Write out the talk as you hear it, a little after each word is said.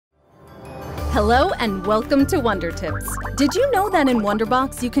Hello and welcome to Wondertips. Did you know that in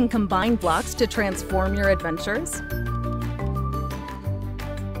Wonderbox you can combine blocks to transform your adventures?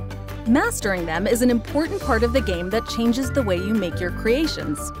 Mastering them is an important part of the game that changes the way you make your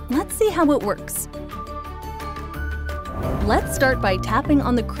creations. Let's see how it works. Let's start by tapping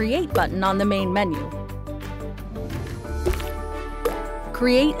on the Create button on the main menu.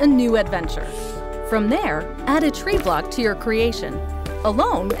 Create a new adventure. From there, add a tree block to your creation.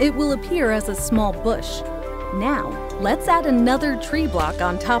 Alone, it will appear as a small bush. Now, let's add another tree block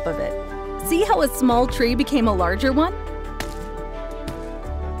on top of it. See how a small tree became a larger one?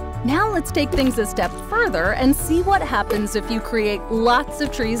 Now let's take things a step further and see what happens if you create lots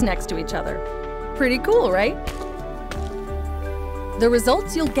of trees next to each other. Pretty cool, right? The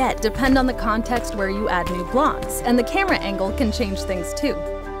results you'll get depend on the context where you add new blocks, and the camera angle can change things too.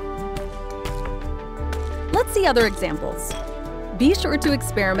 Let's see other examples. Be sure to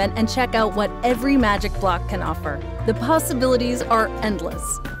experiment and check out what every magic block can offer. The possibilities are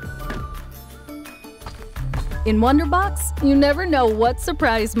endless. In Wonderbox, you never know what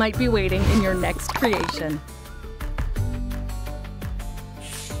surprise might be waiting in your next creation.